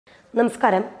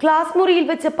നമസ്കാരം. ക്ലാസ് മുറിയിൽ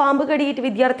വെച്ച് പാമ്പ് കടിയേറ്റ്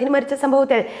വിദ്യാർത്ഥിനി മരിച്ച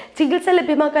സംഭവത്തിൽ ചികിത്സ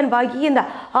ലഭ്യമാക്കാൻ വൈകിയെന്ന്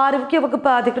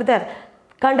ആരോഗ്യവകുപ്പ് അധികൃതർ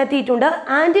കണ്ടെത്തിയിട്ടുണ്ട്.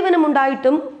 ആന്റിവെനം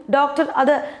ഉണ്ടായിട്ടും ഡോക്ടർ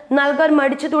അത് നൽകാൻ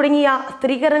മടിച്ചു തുടങ്ങിയ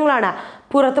സ്ഥിരീകരണങ്ങളാണ്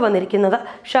പുറത്തു വന്നിരിക്കുന്നത്.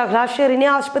 ഷഹ്ലാഷെറിനെ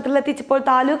ആശുപത്രിയിൽ എത്തിച്ചപ്പോൾ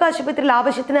താലൂക്ക് ആശുപത്രിയിൽ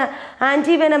ആവശ്യത്തിന്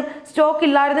antivenom stock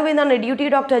ഇല്ലായിരുന്നുവെന്നാണ് duty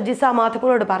doctor Jisa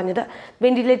മാധവനോട് പറഞ്ഞത്.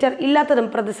 വെന്റിലേറ്റർ ഇല്ലാത്തതും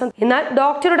പ്രതിസന്ധി. എന്നാൽ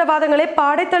ഡോക്ടറുടെ വാദങ്ങളെ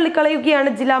പാടെ തള്ളിക്കളയുകയാണ്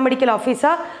ജില്ലാ മെഡിക്കൽ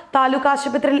ഓഫീസർ. താലൂക്ക്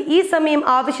ആശുപത്രിയിൽ ഈ സമയം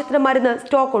ആവശ്യത്തിന് മരുന്ന്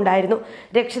സ്റ്റോക്ക് ഉണ്ടായിരുന്നു.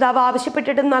 രക്ഷിതാവ്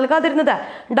ആവശ്യപ്പെട്ടിട്ടും നൽകാതിരുന്നത്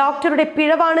ഡോക്ടറുടെ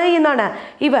പിഴവാണ് എന്നാണ്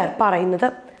ഇവർ പറയുന്നത്.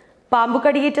 പാമ്പ്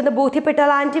കടിയേറ്റെന്ന് ബോധ്യപ്പെട്ടാൽ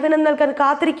ആന്റിവെനം നൽകാൻ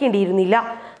കാത്തിരിക്കേണ്ടിയിരുന്നില്ല.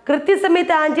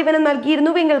 കൃത്യസമയത്ത് ആന്റിവെനം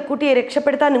നൽകിയിരുന്നുവെങ്കിൽ കുട്ടിയെ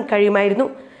രക്ഷപ്പെടുത്താനും കഴിയുമായിരുന്നു.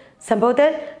 സംഭവത്തിൽ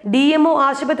DMO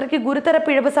ആശുപത്രിക്ക് ഗുരുതര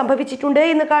പിഴവ് സംഭവിച്ചിട്ടുണ്ട്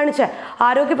എന്ന് കാണിച്ച്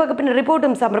ആരോഗ്യവകുപ്പിന്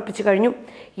റിപ്പോർട്ടും സമർപ്പിച്ചു കഴിഞ്ഞു.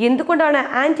 എന്തുകൊണ്ടാണ്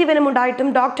ആന്റിവെനം ഉണ്ടായിട്ടും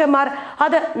ഡോക്ടർമാർ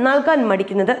അത് നൽകാൻ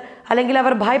മടിക്കുന്നത്, അല്ലെങ്കിൽ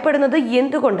അവർ ഭയപ്പെടുന്നത്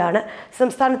എന്തുകൊണ്ടാണ്?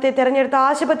 സംസ്ഥാനത്തെ തെരഞ്ഞെടുത്ത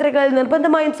ആശുപത്രികളിൽ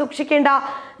നിർബന്ധമായും സൂക്ഷിക്കേണ്ട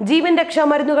ജീവൻ രക്ഷാ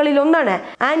മരുന്നുകളിൽ ഒന്നാണ്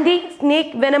ആന്റി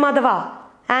സ്നേക്ക് വെനം അഥവാ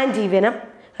ആന്റിവെനം.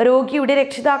 രോഗിയുടെ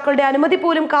രക്ഷിതാക്കളുടെ അനുമതി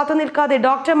പോലും കാത്തു നിൽക്കാതെ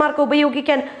ഡോക്ടർമാർക്ക്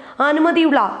ഉപയോഗിക്കാൻ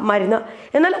അനുമതിയുള്ള മരുന്ന്.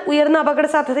 എന്നാൽ ഉയർന്ന അപകട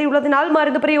സാധ്യതയുള്ളതിനാൽ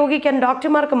മരുന്ന് പ്രയോഗിക്കാൻ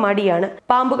ഡോക്ടർമാർക്ക് മടിയാണ്.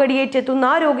 പാമ്പ് കടിയേറ്റെത്തുന്ന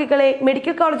രോഗികളെ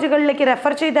മെഡിക്കൽ കോളേജുകളിലേക്ക്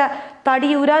റെഫർ ചെയ്ത്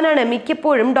തടിയൂരാനാണ്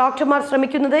മിക്കപ്പോഴും ഡോക്ടർമാർ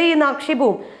ശ്രമിക്കുന്നത് എന്ന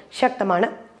ആക്ഷേപവും ശക്തമാണ്.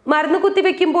 മരുന്ന്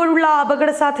കുത്തിവെക്കുമ്പോഴുള്ള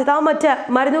അപകട സാധ്യത മറ്റ്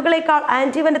മരുന്നുകളെക്കാൾ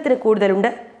ആന്റിവെനത്തിന്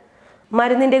കൂടുതലുണ്ട്.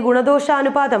 മരുന്നിന്റെ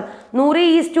ഗുണദോഷാനുപാതം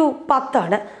 100:10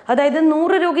 ആണ്. അതായത്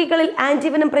 100 രോഗികളിൽ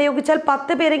ആന്റിവെനം പ്രയോഗിച്ചാൽ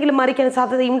 10 പേരെങ്കിലും മരിക്കാൻ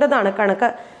സാധ്യതയുണ്ടെന്നാണ് കണക്ക്.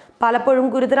 പലപ്പോഴും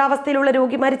ഗുരുതരാവസ്ഥയിലുള്ള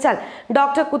രോഗി മരിച്ചാൽ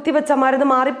ഡോക്ടർ കുത്തിവെച്ച മരുന്ന്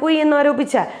മാറിപ്പോയി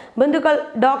എന്നാരോപിച്ച് ബന്ധുക്കൾ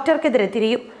ഡോക്ടർക്കെതിരെ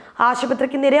തിരിയും.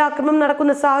 ആശുപത്രിക്ക് നേരെ ആക്രമണം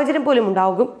നടക്കുന്ന സാഹചര്യം പോലും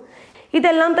ഉണ്ടാകും.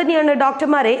 ഇതെല്ലാം തന്നെയാണ്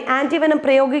ഡോക്ടർമാരെ ആന്റിവെനം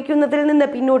പ്രയോഗിക്കുന്നതിൽ നിന്ന്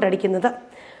പിന്നോട്ടടിക്കുന്നത്.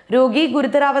 രോഗി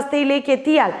ഗുരുതരാവസ്ഥയിലേക്ക്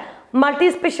എത്തിയാൽ മൾട്ടി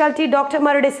സ്പെഷ്യാലിറ്റി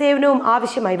ഡോക്ടർമാരുടെ സേവനവും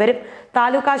ആവശ്യമായി വരും.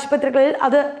 താലൂക്ക് ആശുപത്രികളിൽ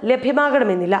അത്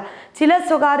ലഭ്യമാകണമെന്നില്ല. ചില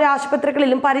സ്വകാര്യ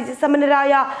ആശുപത്രികളിലും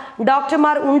പരിചയസമ്പന്നരായ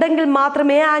ഡോക്ടർമാർ ഉണ്ടെങ്കിൽ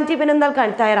മാത്രമേ ആന്റിവെനം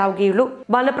നൽകാൻ തയ്യാറാവുകയുള്ളൂ.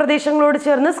 വനപ്രദേശങ്ങളോട്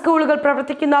ചേർന്ന് സ്കൂളുകൾ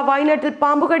പ്രവർത്തിക്കുന്ന വയനാട്ടിൽ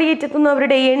പാമ്പ്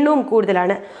കടിയേറ്റെത്തുന്നവരുടെ എണ്ണവും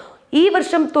കൂടുതലാണ്. ഈ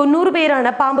വർഷം 90 പേരാണ്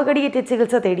പാമ്പ് കടിയേറ്റ്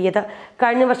ചികിത്സ തേടിയത്.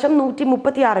 കഴിഞ്ഞ വർഷം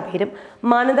 136 പേരും.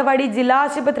 മാനന്തവാടി ജില്ലാ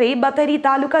ആശുപത്രി, ബത്തേരി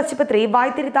താലൂക്ക് ആശുപത്രി,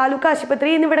 വായ്ത്തിരി താലൂക്ക്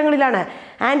ആശുപത്രി എന്നിവിടങ്ങളിലാണ്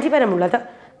ആന്റിവെനം ഉള്ളത്.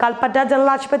 കൽപ്പറ്റ ജനറൽ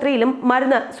ആശുപത്രിയിലും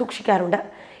മരുന്ന് സൂക്ഷിക്കാറുണ്ട്.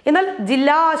 എന്നാൽ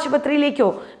ജില്ലാ ആശുപത്രിയിലേക്കോ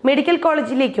മെഡിക്കൽ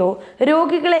കോളേജിലേക്കോ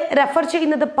രോഗികളെ റെഫർ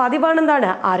ചെയ്യുന്നത് പതിവാണെന്നാണ്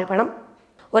ആരോപണം.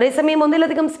 ഒരേ സമയം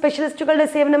ഒന്നിലധികം സ്പെഷ്യലിസ്റ്റുകളുടെ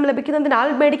സേവനം ലഭിക്കുന്നതിനാൽ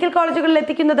മെഡിക്കൽ കോളേജുകളിൽ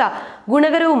എത്തിക്കുന്നത്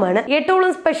ഗുണകരവുമാണ്.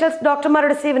 8ഓളം സ്പെഷ്യലിസ്റ്റ്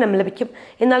ഡോക്ടർമാരുടെ സേവനം ലഭിക്കും.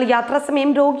 എന്നാൽ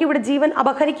യാത്രാസമയം രോഗിയുടെ ജീവൻ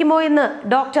അപഹരിക്കുമോ എന്ന്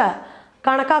ഡോക്ടർ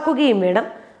കണക്കാക്കുകയും വേണം.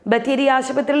 ബത്തേരി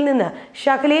ആശുപത്രിയിൽ നിന്ന്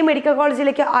ഷകലെ മെഡിക്കൽ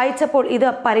കോളേജിലേക്ക് അയച്ചപ്പോൾ ഇത്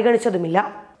പരിഗണിച്ചതുമില്ല.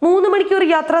 3 മണിക്കൂർ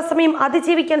യാത്രാസമയം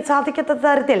അതിജീവിക്കാൻ സാധിക്കാത്ത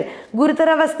തരത്തിൽ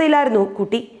ഗുരുതരാവസ്ഥയിലായിരുന്നു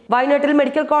കുട്ടി. വയനാട്ടിൽ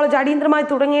മെഡിക്കൽ കോളേജ് അടിയന്തരമായി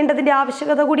തുടങ്ങേണ്ടതിന്റെ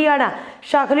ആവശ്യകത കൂടിയാണ്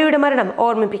ഷകലയുടെ മരണം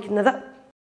ഓർമ്മിപ്പിക്കുന്നത്.